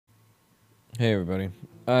Hey everybody.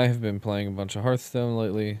 I have been playing a bunch of Hearthstone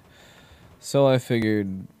lately, so I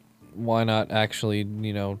figured why not actually,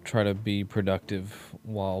 try to be productive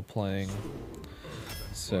while playing.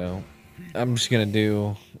 So I'm just gonna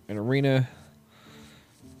do an arena,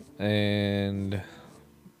 and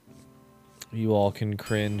you all can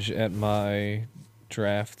cringe at my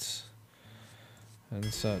drafts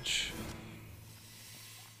and such.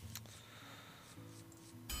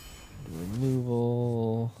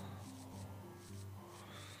 Removal.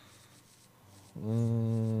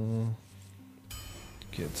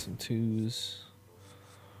 Get some twos.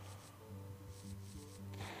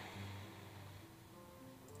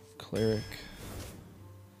 Cleric.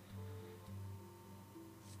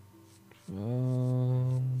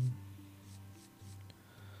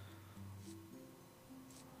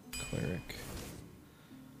 Cleric.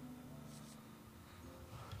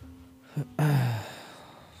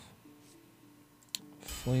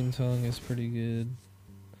 Flame Tongue is pretty good.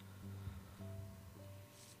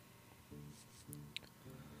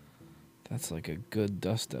 That's like a good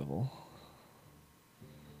Dust Devil.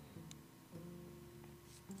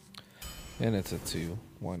 And it's a 2.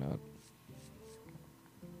 Why not?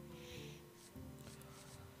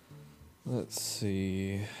 Let's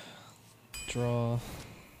see. Draw.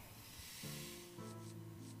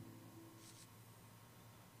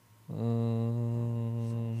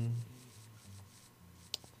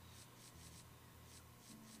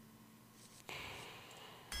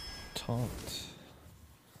 Taunt.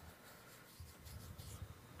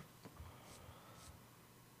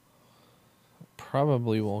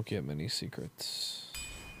 Probably won't get many secrets.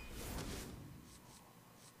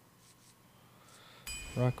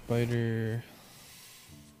 Rockbiter.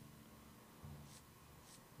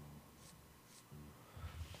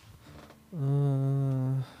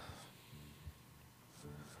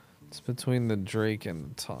 It's between the Drake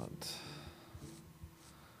and the Taunt.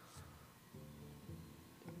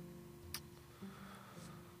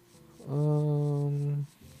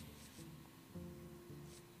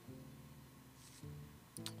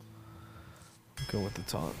 Go with the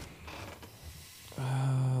Taunt.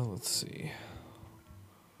 Let's see.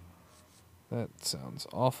 That sounds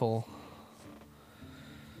awful.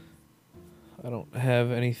 I don't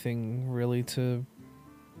have anything really to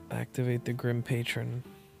activate the Grim Patron,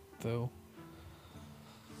 though.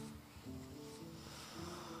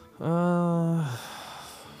 I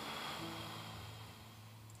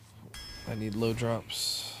need low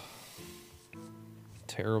drops.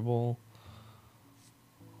 Terrible.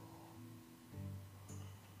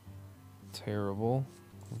 Terrible.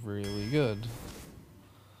 Really good.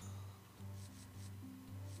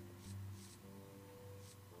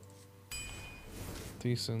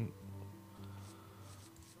 Decent.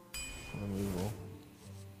 Removal.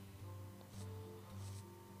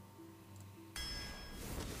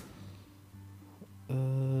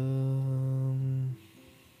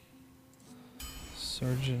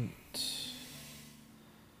 Sergeant.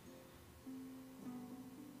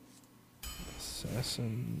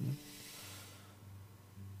 Assassin.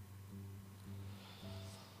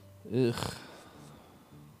 Ugh.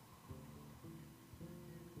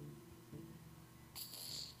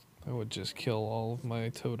 That would just kill all of my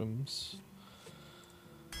totems.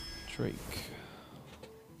 Drake.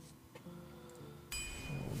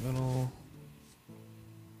 Elemental.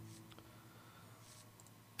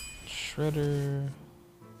 Shredder.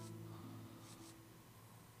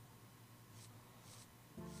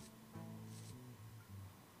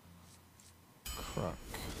 Croc.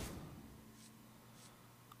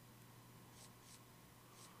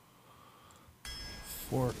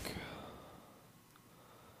 Fork.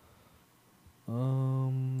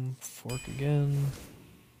 Fork again.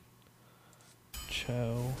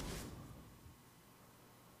 Chow.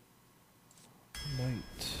 Knight.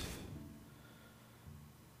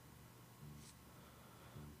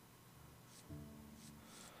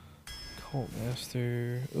 Cult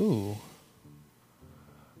Master. Ooh.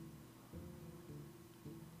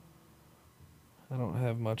 I don't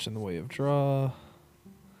have much in the way of draw.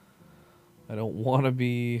 I don't want to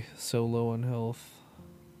be so low on health.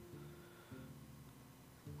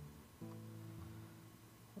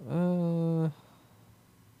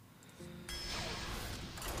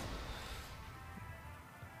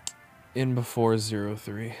 In before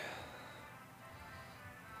 0-3.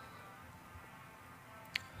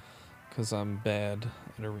 Because I'm bad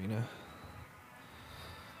at arena.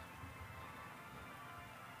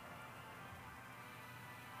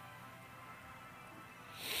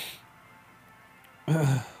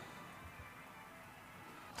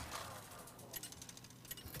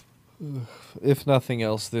 If nothing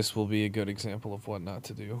else, this will be a good example of what not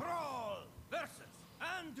to do.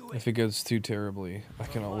 If it goes too terribly, I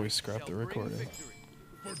can always scrap the recording.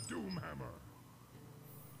 For Doomhammer.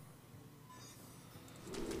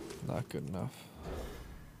 Not good enough.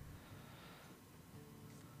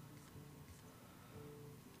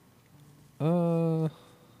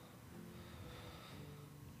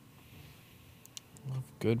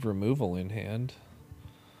 Good removal in hand.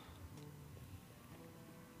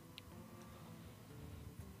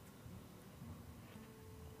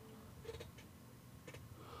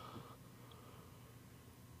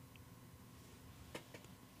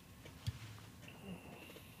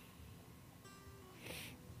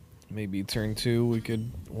 Maybe turn 2 we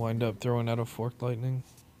could wind up throwing out a Forked Lightning.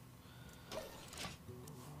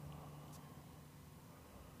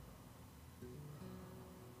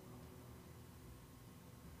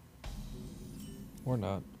 Or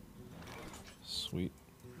not. Sweet.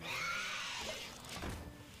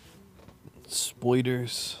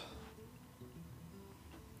 Spoilers.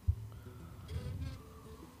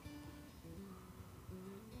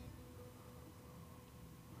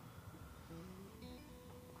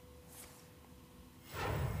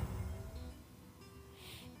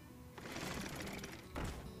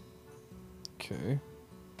 Okay.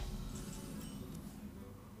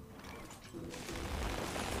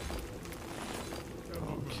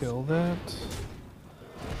 I'll kill that.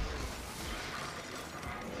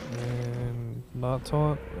 And not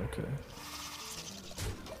taunt? Okay.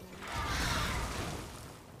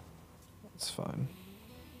 That's fine.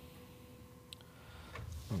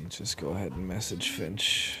 Let me just go ahead and message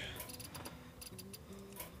Finch.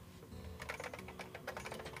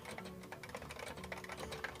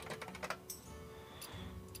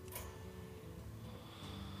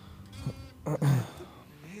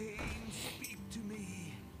 Speak to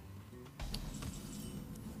me.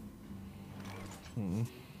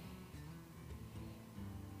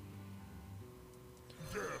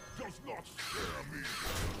 Death does not scare me.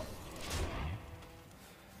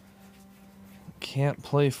 Can't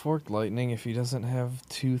play Forked Lightning if he doesn't have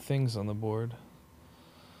 2 things on the board.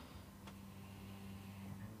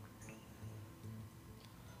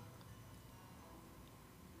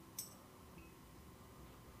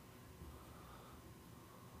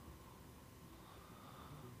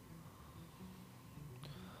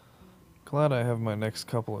 Glad I have my next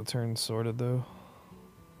couple of turns sorted though.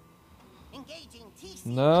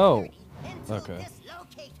 No! Okay.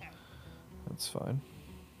 That's fine.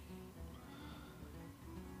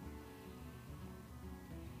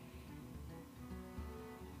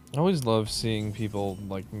 I always love seeing people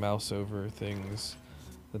like mouse over things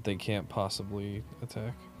that they can't possibly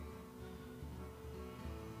attack.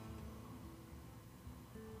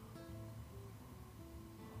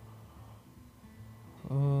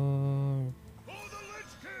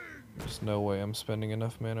 There's no way I'm spending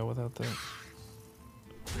enough mana without that.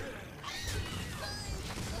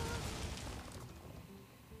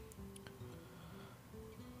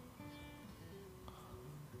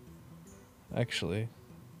 Actually,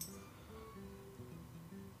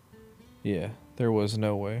 yeah, there was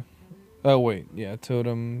no way. Oh wait, yeah,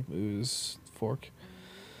 Totem, Ooze, Fork.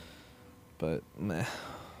 But, meh.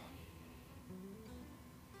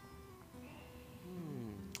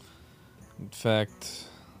 In fact,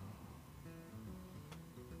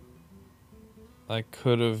 I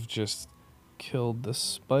could have just killed the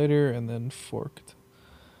spider and then forked.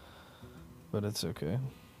 But it's okay.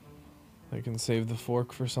 I can save the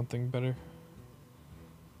fork for something better.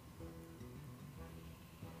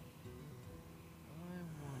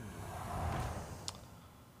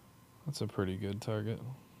 That's a pretty good target.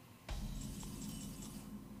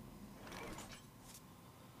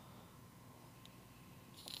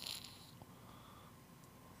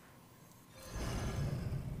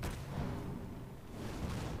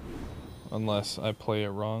 Unless I play it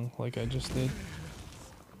wrong, like I just did.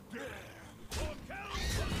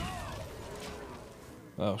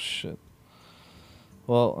 Oh shit.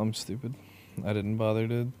 Well, I'm stupid. I didn't bother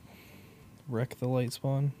to wreck the light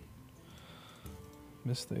spawn.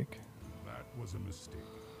 Mistake. That was a mistake.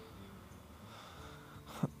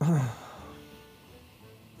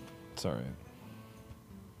 It's alright.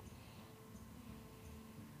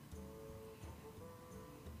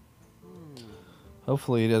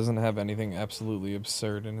 Hopefully he doesn't have anything absolutely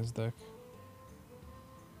absurd in his deck.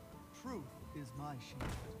 Truth is my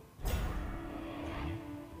shield.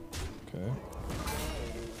 Okay.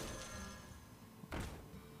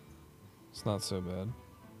 It's not so bad.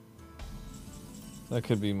 That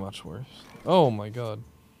could be much worse. Oh my god.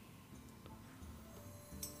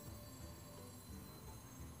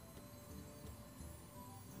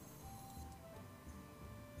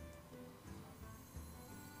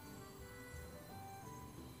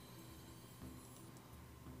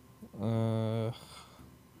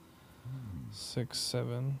 6,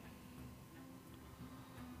 7.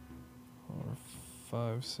 Or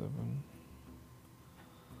 5, 7.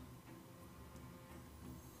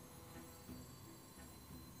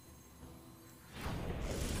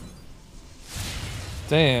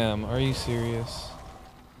 Damn, are you serious?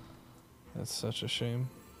 That's such a shame.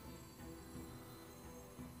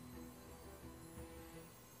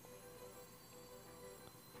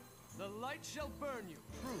 The light shall burn you.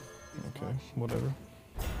 Truth is Okay, my shield. whatever.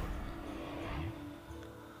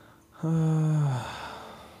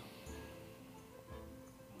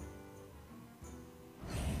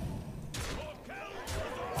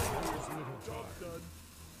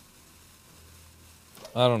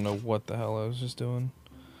 I don't know what the hell I was just doing.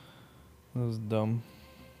 That was dumb.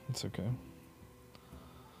 It's okay.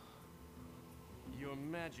 Your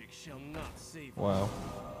magic shall not save Wow.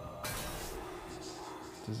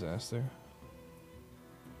 Disaster.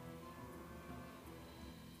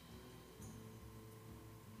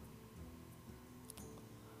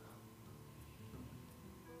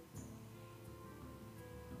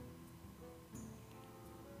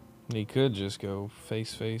 He could just go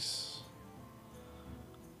face,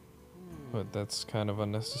 but that's kind of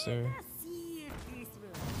unnecessary.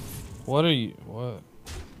 What are you? What?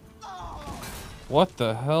 What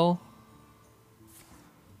the hell?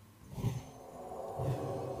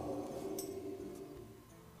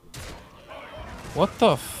 What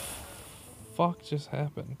the fuck just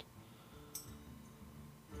happened?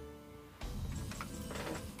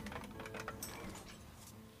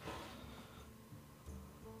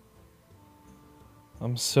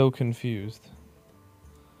 I'm so confused.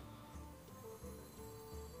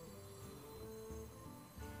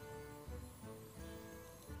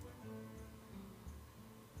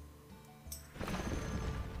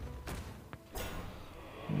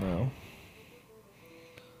 No.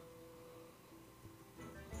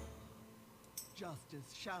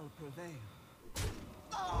 Justice shall prevail.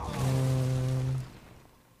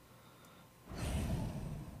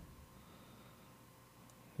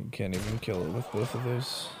 You can't even kill it with both of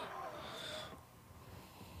those.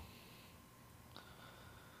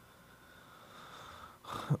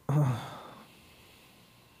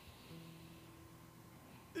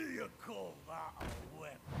 You call that a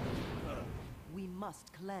weapon? We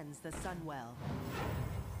must cleanse the Sunwell.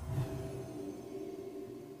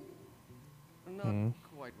 Not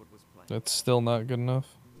quite what was planned. That's still not good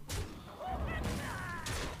enough.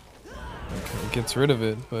 Okay, it gets rid of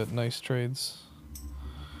it, but nice trades.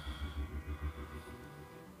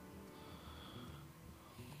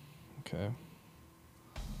 Okay.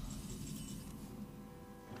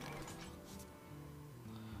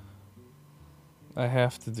 I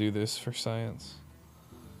have to do this for science.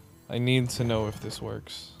 I need to know if this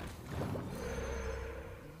works.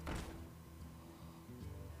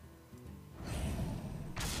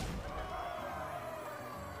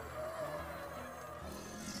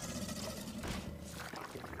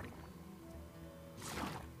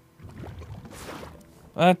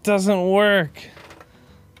 That doesn't work.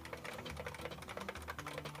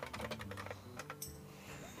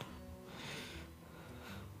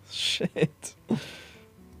 Shit. I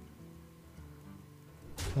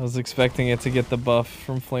was expecting it to get the buff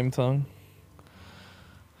from Flame Tongue.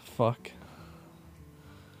 Fuck.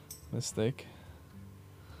 Mistake.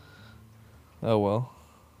 Oh well.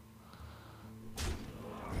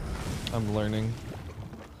 I'm learning.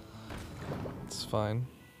 It's fine.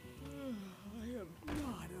 I am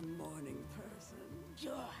not a morning person.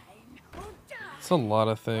 Join. It's a lot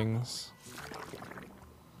of things.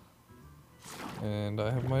 And I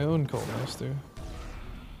have my own Cult Master.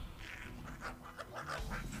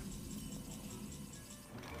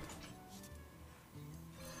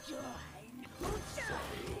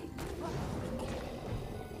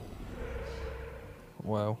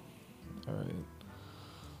 Wow. Alright.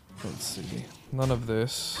 Let's see. None of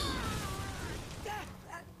this.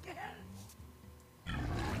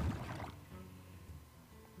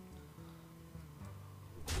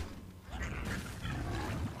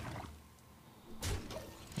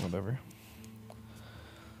 Whatever.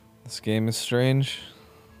 This game is strange.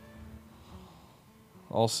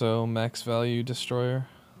 Also, max value destroyer.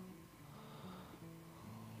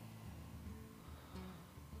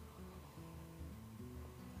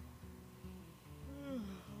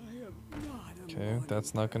 Okay,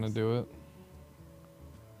 that's not gonna do it.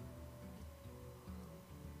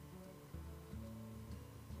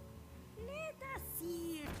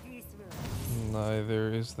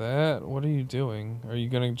 Neither is that. What are you doing? Are you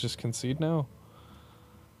gonna just concede now?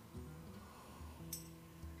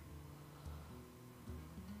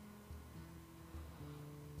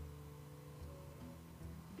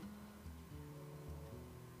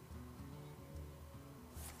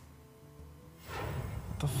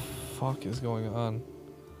 fuck is going on?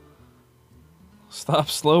 Stop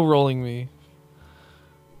slow rolling me.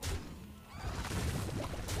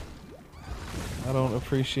 I don't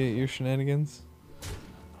appreciate your shenanigans.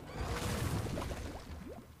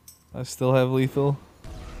 I still have lethal.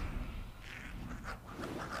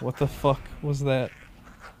 What the fuck was that?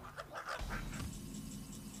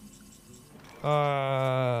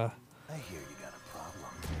 Ah. I hear you got a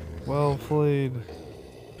problem. Well played.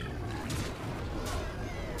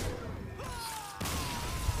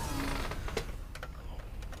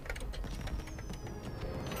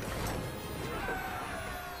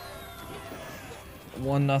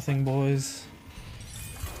 One nothing, boys.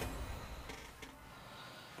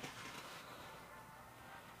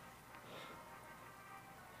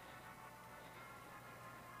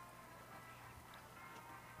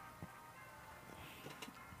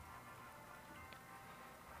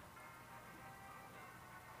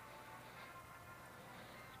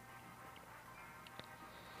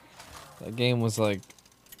 That game was like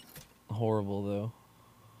horrible though.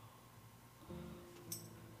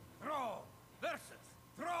 Thrall versus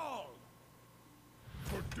Thrall!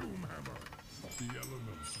 For Doomhammer, the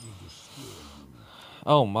elements will destroy you.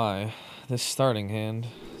 Oh my, this starting hand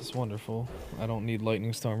is wonderful. I don't need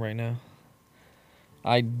Lightning Storm right now.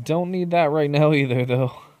 I don't need that right now either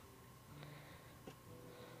though.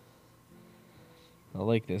 I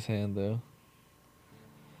like this hand though.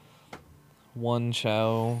 1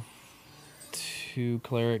 Chow, 2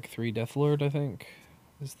 Cleric, 3 Deathlord, I think,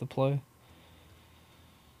 is the play.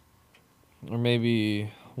 Or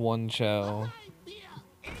maybe 1 Chow,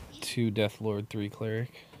 2 Deathlord, 3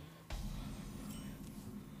 Cleric.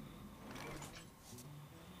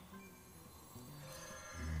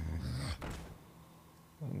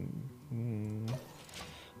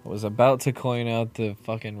 I was about to coin out the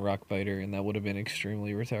fucking Rock Biter, and that would have been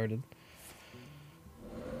extremely retarded.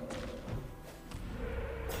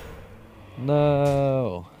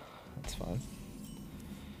 No, that's fine.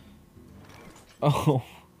 Oh,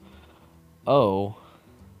 oh,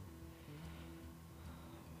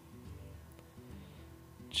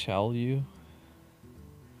 Chow you.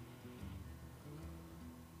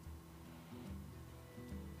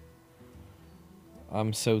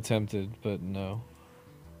 I'm so tempted, but no.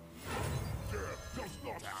 Death does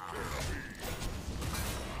not scare me.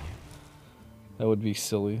 That would be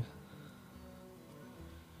silly.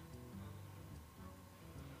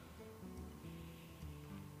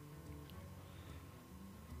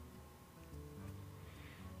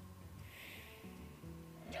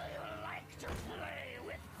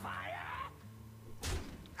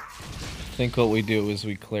 I think what we do is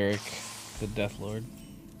we Cleric the Deathlord.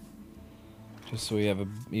 Just so we have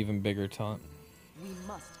an even bigger taunt. We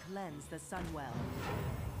must cleanse the Sunwell.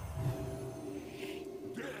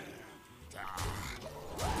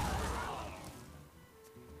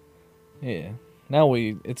 Yeah. Now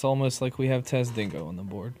it's almost like we have Tez Dingo on the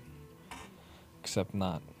board. Except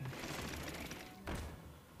not.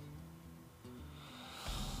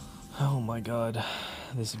 Oh my god.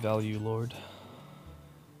 This value lord.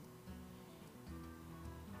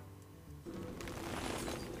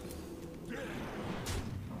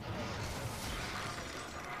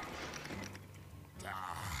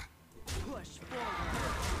 Push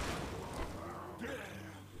forward.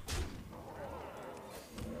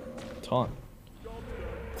 Taunt.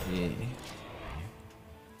 Yeah.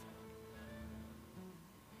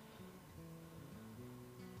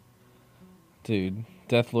 Dude,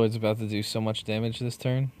 Deathlord's about to do so much damage this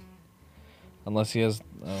turn. Unless he has...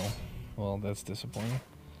 Oh, well, that's disappointing.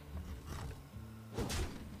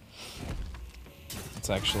 It's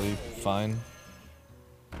actually fine.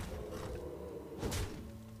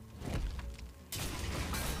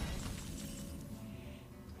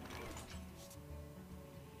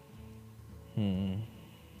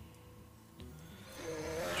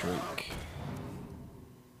 Drake.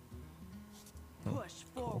 Push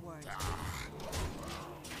forward.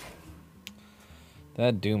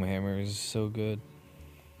 That Doomhammer is so good.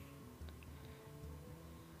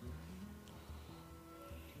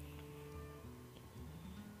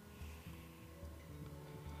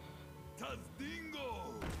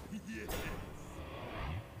 Tazdingo! Yes!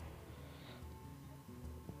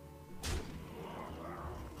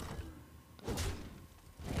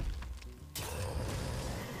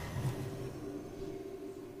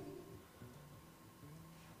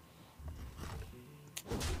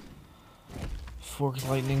 Fork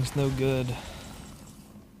Lightning's no good.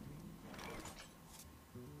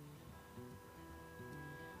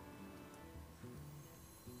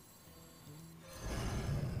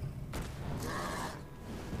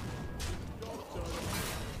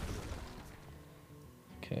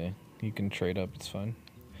 Okay, you can trade up, it's fine.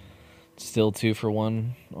 Still 2 for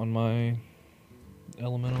 1 on my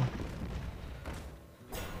elemental.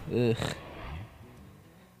 Ugh.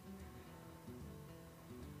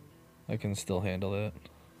 I can still handle that.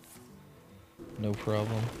 No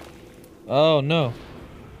problem. Oh, no.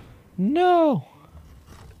 No!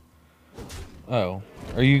 Oh.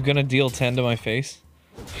 Are you gonna deal 10 to my face?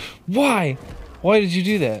 Why? Why did you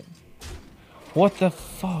do that? What the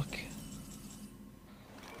fuck?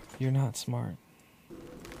 You're not smart.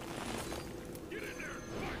 Get in there and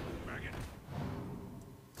fight, maggot.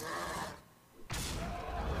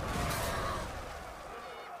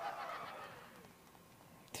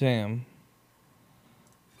 Damn.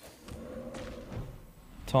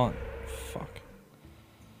 Taunt. Fuck.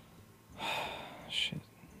 Shit.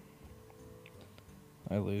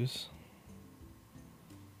 I lose.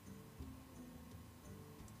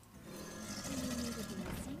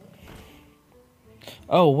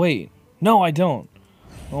 Oh, wait. No, I don't.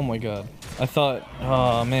 Oh my god. I thought...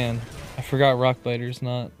 Oh, man. I forgot Rock Biter's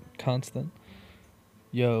not constant.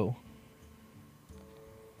 Yo.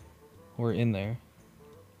 We're in there.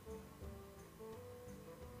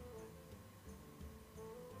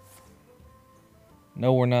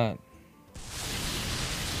 No, we're not.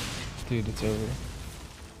 Dude, it's over.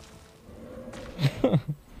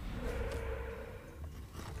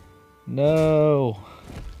 No.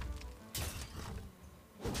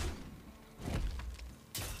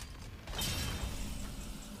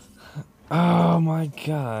 Oh my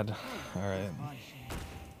god. Alright.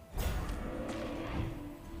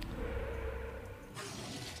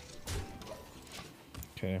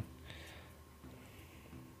 Okay.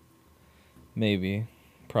 Maybe.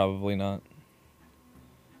 Probably not.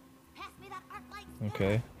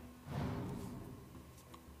 Okay.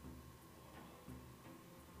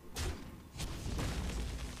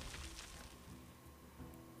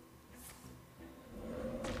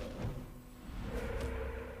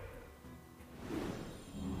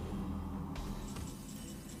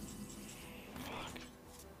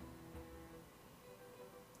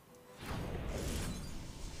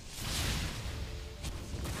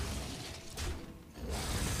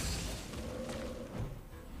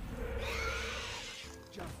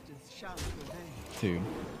 Justice shall prevail. Dude.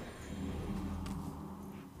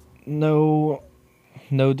 No.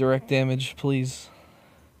 No direct damage, please.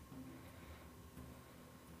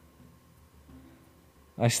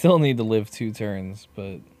 I still need to live 2 turns,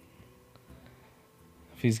 but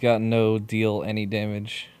if he's got no deal any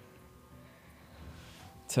damage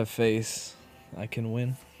to face, I can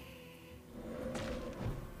win.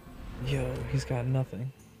 Yo, he's got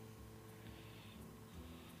nothing.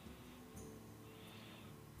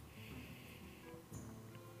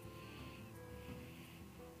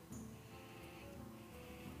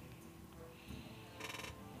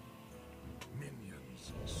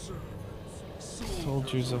 Minions, servants,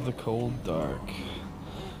 Soldiers of the cold dark.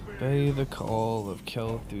 Obey the call of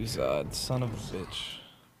Kel'Thuzad, son of a bitch.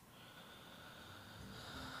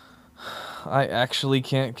 I actually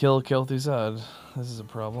can't kill Kel'Thuzad. This is a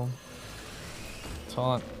problem.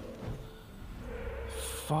 Taunt.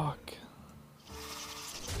 Fuck.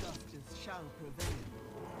 Justice shall prevail.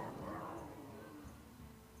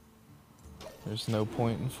 There's no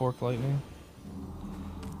point in Fork Lightning.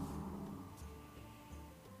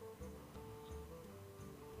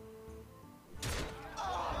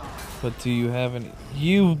 But do you have any...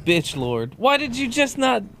 You bitch lord. Why did you just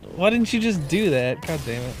not... Why didn't you just do that? God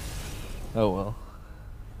damn it. Oh well.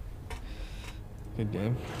 Good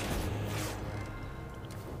game.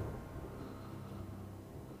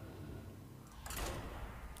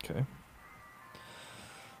 Okay.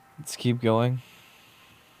 Let's keep going.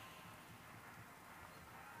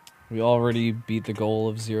 We already beat the goal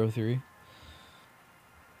of 0-3.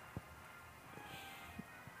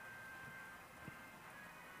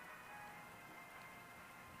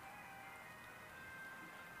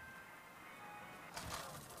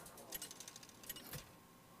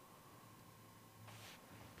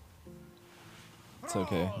 It's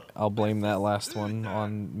okay. I'll blame that last one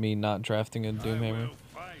on me not drafting a I Doomhammer. will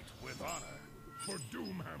fight with honor for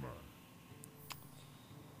Doomhammer.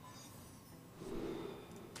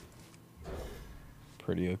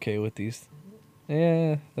 Pretty okay with these.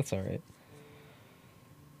 Yeah, that's alright.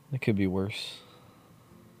 It could be worse.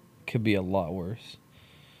 Could be a lot worse.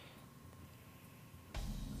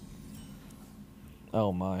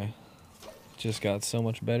 Oh my. Just got so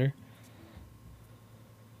much better.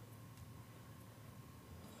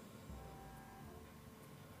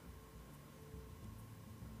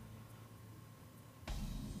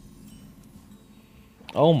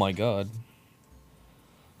 Oh my god.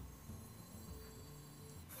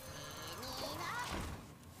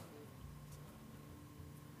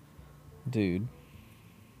 Dude.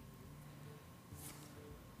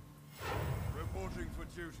 Reporting for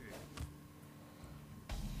duty.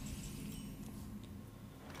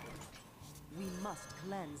 We must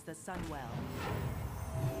cleanse the Sunwell.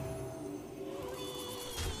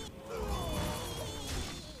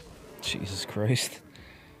 Jesus Christ.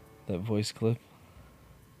 That voice clip.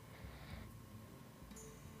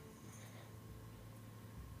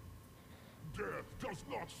 Death does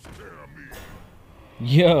not scare me.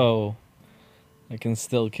 Yo! I can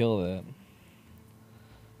still kill that.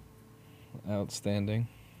 Outstanding.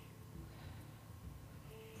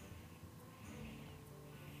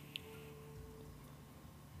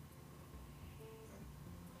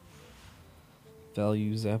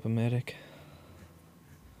 Value Zapomatic.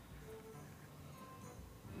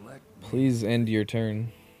 Please end your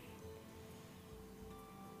turn.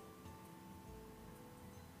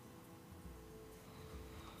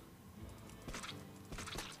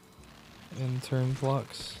 End turn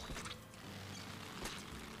blocks.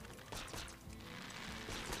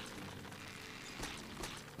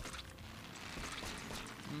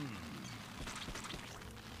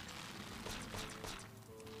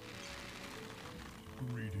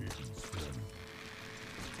 Greetings, friend.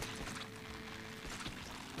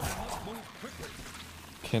 Move quickly.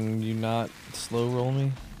 Can you not slow roll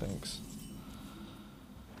me? Thanks.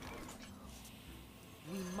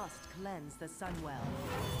 We must cleanse the Sunwell.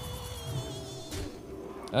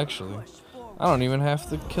 Actually, Push forward. I don't even have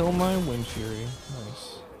to kill my Wind Fury.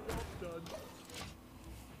 Nice.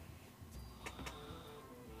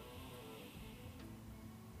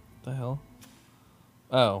 The hell?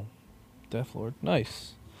 Oh. Death Lord.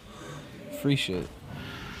 Nice. Free shit.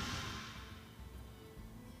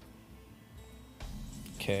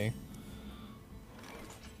 Okay.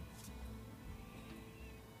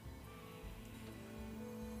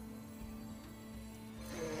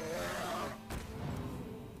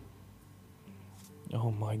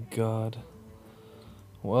 Oh my god.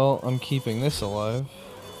 Well, I'm keeping this alive.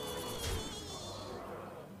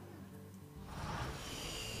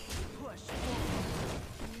 Push forward.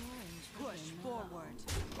 Push forward.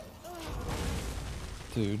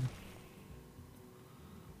 Dude.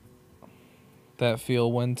 That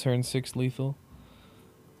feel when turn 6 lethal?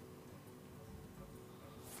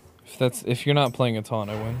 If you're not playing a taunt,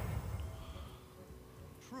 I win.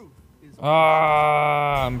 Truth is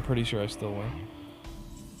Ah, I'm pretty sure I still win.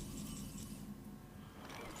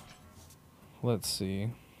 Let's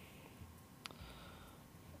see.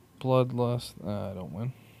 Bloodlust. I don't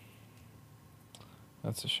win.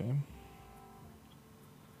 That's a shame.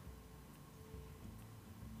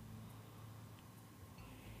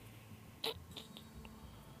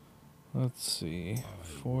 Let's see.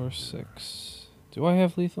 4, 6. Do I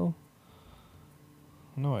have lethal?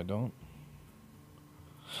 No, I don't.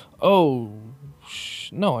 Oh,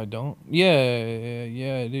 no, I don't. Yeah,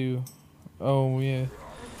 I do. Oh, yeah,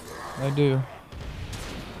 I do.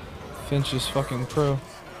 Finch is fucking pro.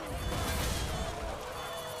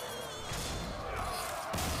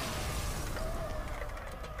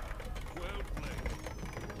 Well played.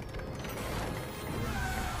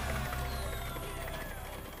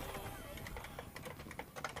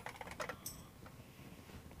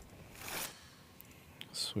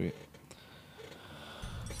 Sweet.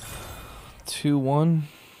 2-1.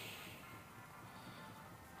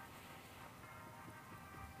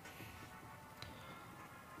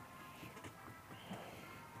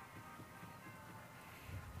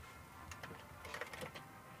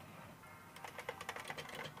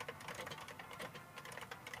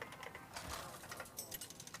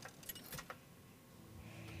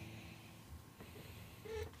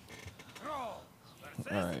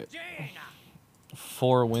 All right.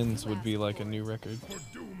 4 wins would be like a new record. For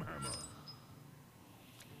Doomhammer.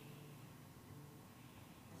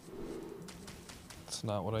 It's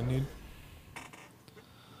not what I need.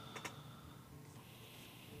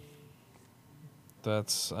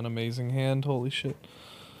 That's an amazing hand. Holy shit.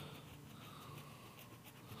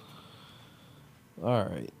 All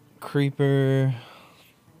right. Creeper.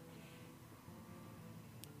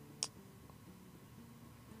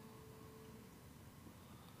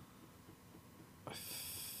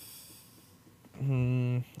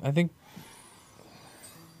 I think,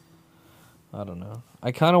 I don't know.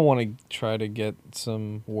 I kind of want to try to get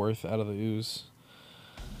some worth out of the ooze,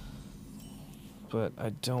 but I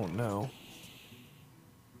don't know.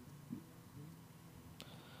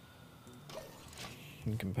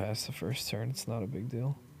 You can pass the first turn. It's not a big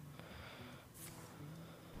deal.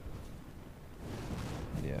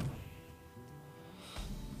 Yeah.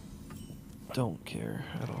 Don't care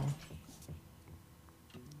at all.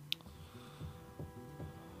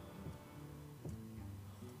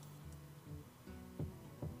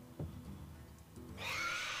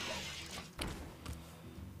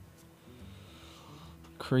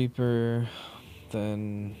 Creeper,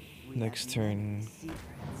 then We next have many turn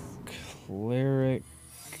secrets. Cleric.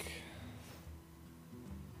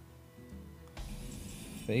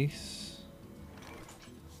 Face.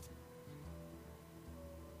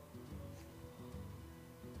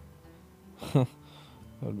 That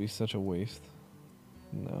would be such a waste.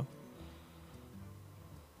 No.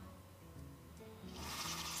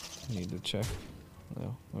 Need to check.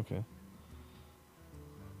 No. Okay.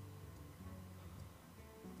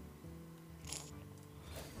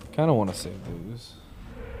 Kind of want to save those.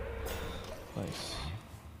 Nice.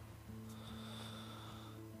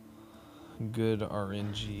 Good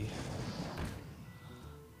RNG.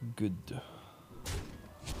 Good.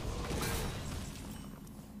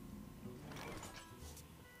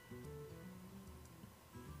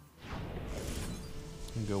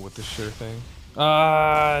 Go with the sure thing.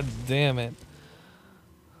 Ah, damn it.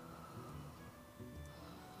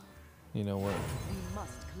 You know what? We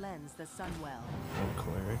must cleanse the Sunwell. No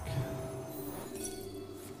cleric.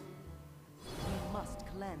 We must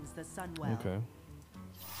cleanse the Sunwell. Okay.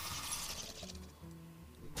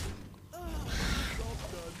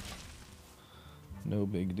 No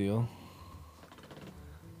big deal.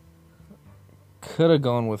 Could have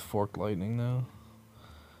gone with forked lightning though.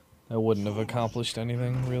 That wouldn't have accomplished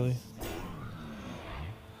anything really.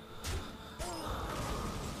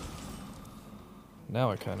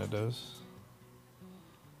 Now it kind of does.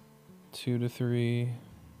 2 to 3,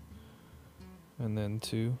 and then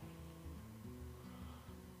 2.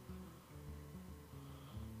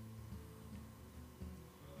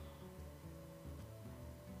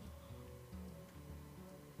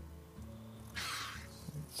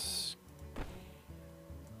 It's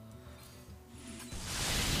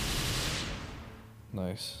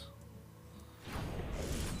nice.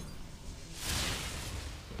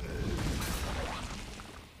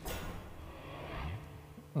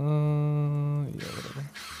 Yeah, whatever.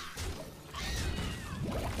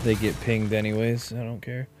 They get pinged anyways, I don't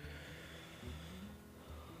care.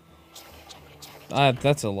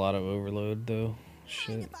 That's a lot of overload though.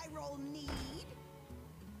 Shit.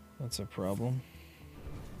 That's a problem.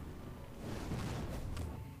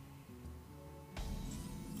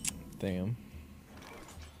 Damn.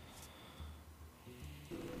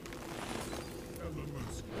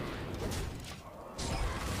 Elements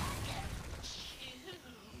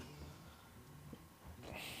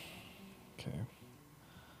Okay.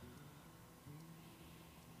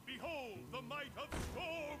 behold the might of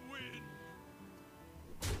Stormwind!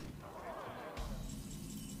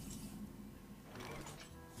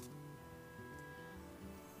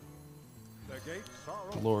 The gates are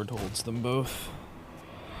open. Lord holds them both.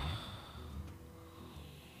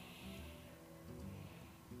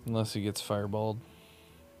 Unless he gets fireballed.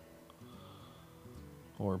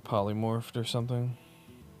 Or polymorphed or something.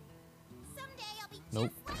 Someday I'll be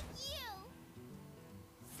Nope. just like you.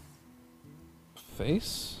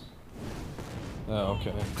 Face? Oh,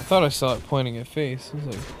 okay. I thought I saw it pointing at face. I was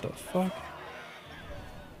like, what the fuck?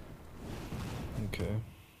 Okay.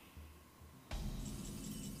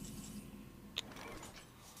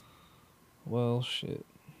 Well, shit.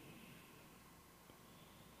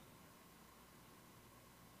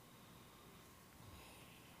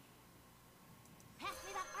 Pass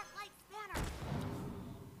me that Arclight spanner.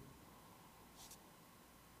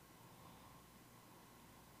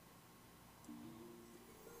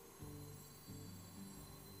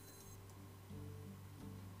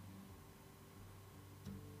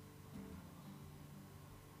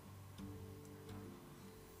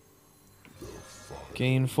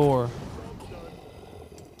 Gain 4.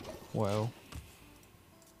 Wow.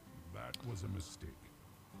 That was a mistake.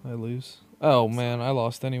 I lose. Oh man, I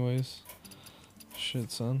lost anyways. Shit,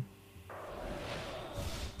 son.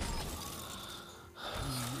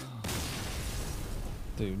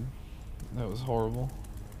 Dude, that was horrible.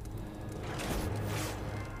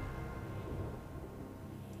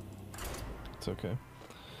 It's okay.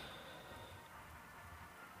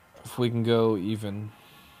 If we can go even,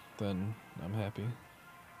 then I'm happy.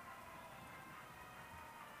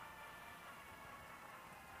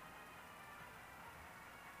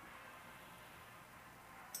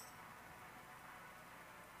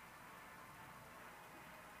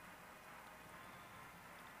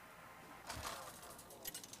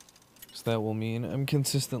 So that will mean I'm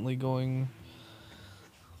consistently going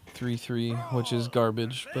 3-3, which is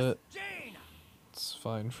garbage, but it's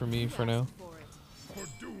fine for me for now. For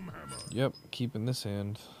Doomhammer. Yep, keeping this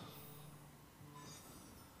hand.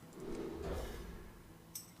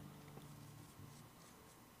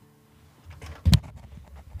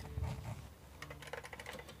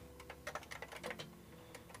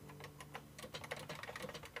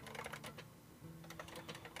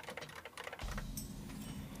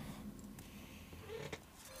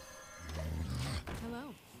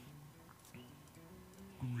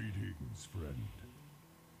 woods, friend.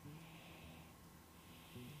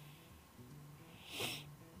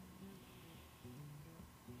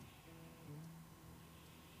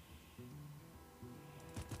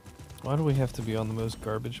 Why do we have to be on the most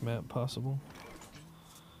garbage map possible?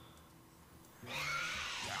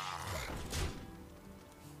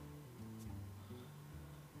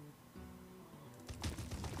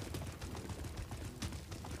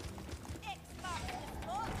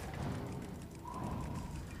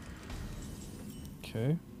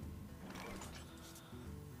 Okay.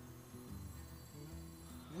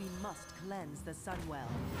 We must cleanse the Sunwell.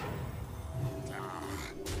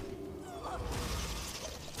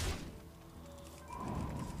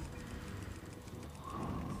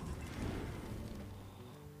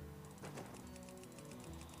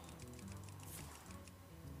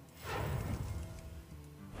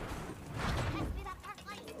 Pass me that arc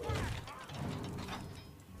light spanner.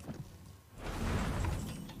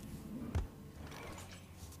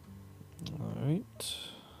 All right.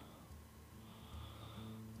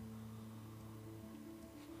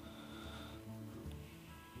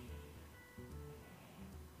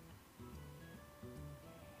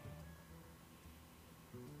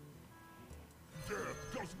 Death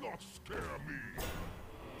does not scare me.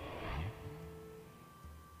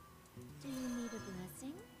 Do you need a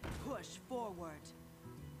blessing? Push forward.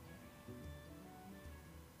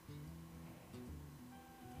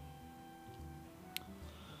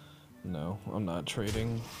 No, I'm not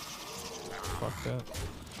trading. Fuck that.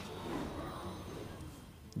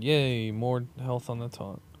 Yay, more health on the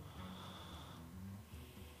taunt.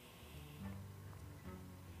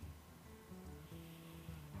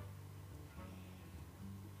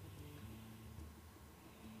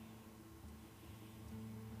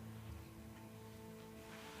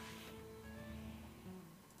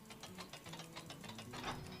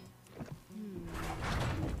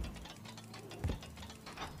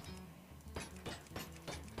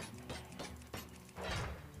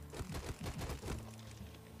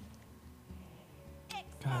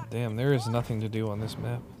 God damn, there is nothing to do on this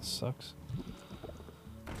map. It sucks.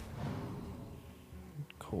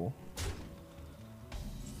 Cool.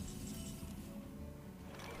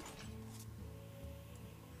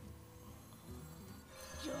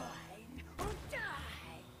 Join or die,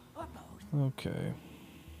 or both. Okay.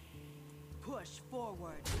 Push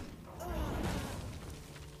forward.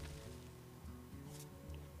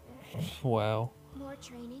 Wow. More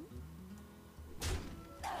training?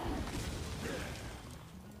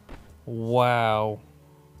 Wow.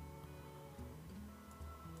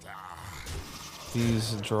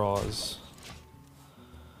 These draws.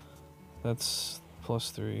 That's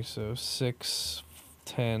 +3, so 6,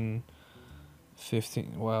 10,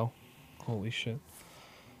 15. Wow. Holy shit.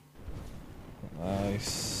 I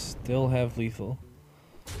still have lethal.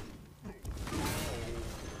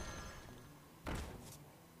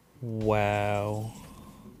 Wow.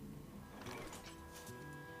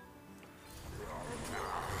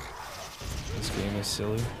 This game is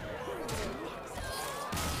silly.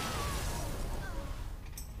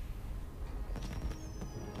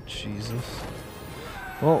 Jesus.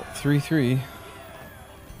 Well, 3-3.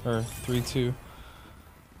 Or 3-2.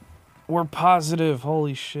 We're positive.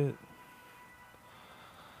 Holy shit.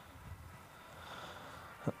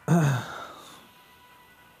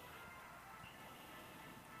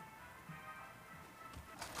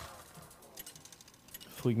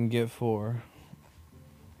 If we can get 4,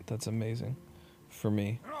 that's amazing. For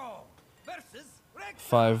me.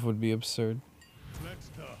 5 would be absurd. Let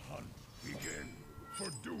the hunt begin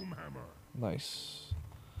for Doomhammer. Nice.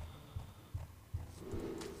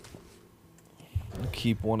 I'll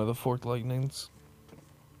keep one of the Forked Lightnings.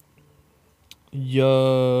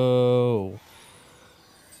 Yo!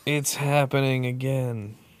 It's happening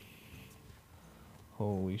again.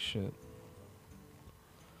 Holy shit.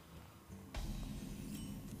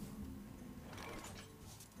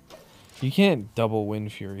 You can't double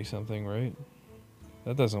Wind Fury something, right?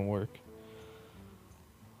 That doesn't work.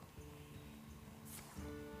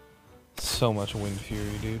 So much Wind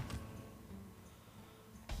Fury, dude.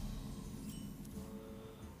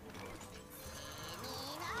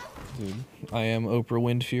 Dude, I am Oprah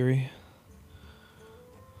Wind Fury.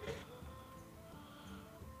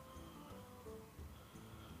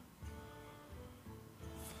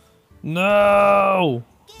 No!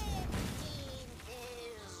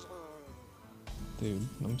 Dude,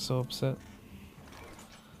 I'm so upset.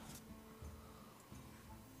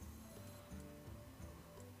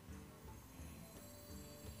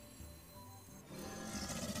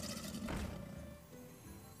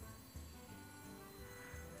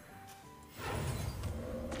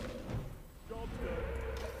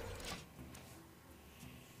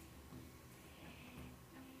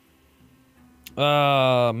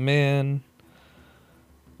 Ah, man.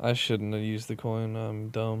 I shouldn't have used the coin. I'm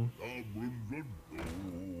dumb.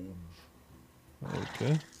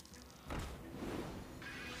 Okay.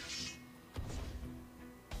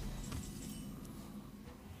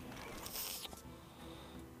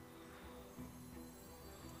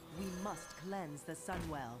 We must cleanse the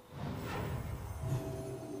Sunwell.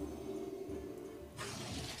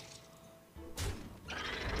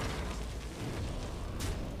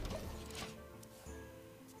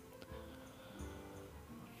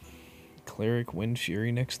 Cleric Wind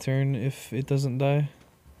Fury next turn if it doesn't die.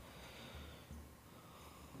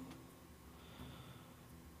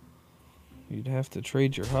 You'd have to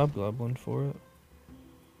trade your Hobgoblin for it.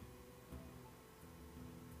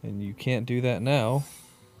 And you can't do that now.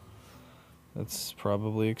 That's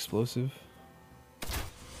probably explosive.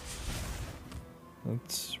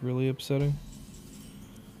 That's really upsetting.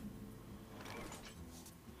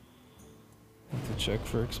 Have to check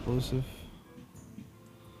for explosive.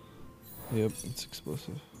 Yep, it's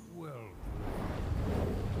explosive. Well,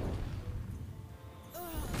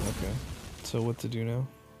 Okay. So what to do now?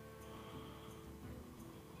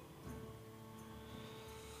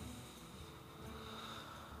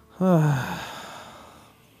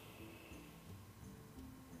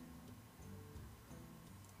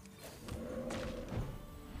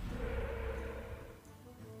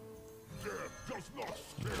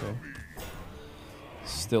 Okay.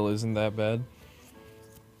 Still isn't that bad.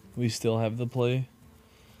 We still have the play.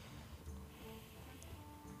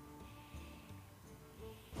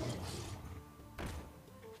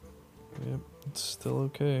 Yep, it's still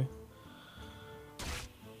okay.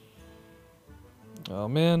 Oh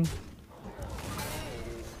man.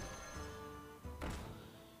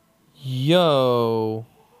 Yo.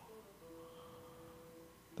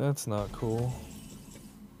 That's not cool.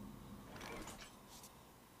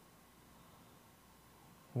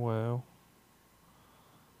 Wow.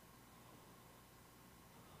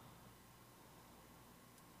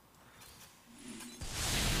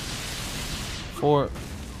 Four.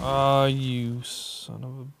 Ah, you son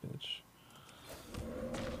of a bitch.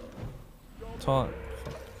 Taunt.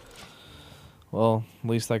 Fuck. Well, at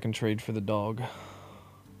least I can trade for the dog.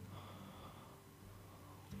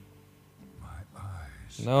 my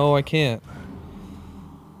eyes. No, I can't.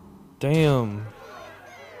 Damn.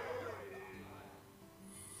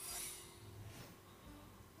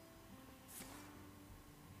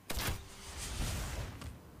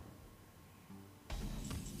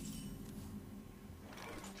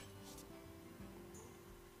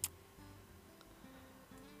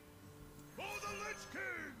 For the Lich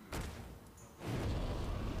King!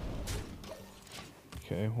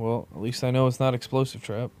 Okay, well, at least I know it's not explosive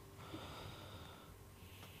trap.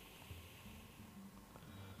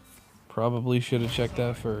 Probably should have checked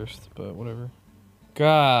that first, but whatever.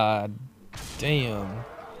 God damn.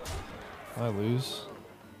 I lose.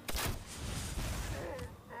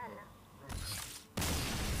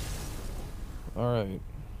 Alright.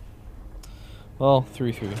 Well,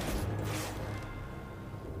 3-3.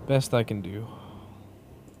 Best I can do.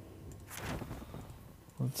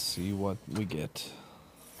 Let's see what we get.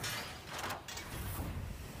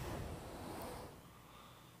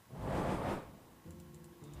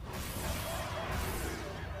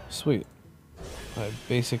 Sweet. I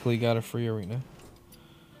basically got a free arena.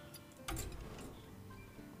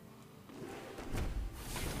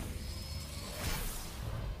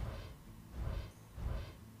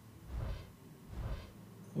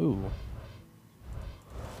 Ooh.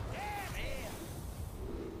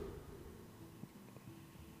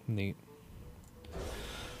 Neat.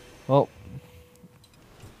 Well,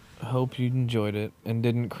 I hope you enjoyed it and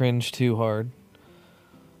didn't cringe too hard.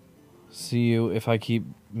 See you if I keep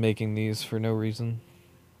making these for no reason.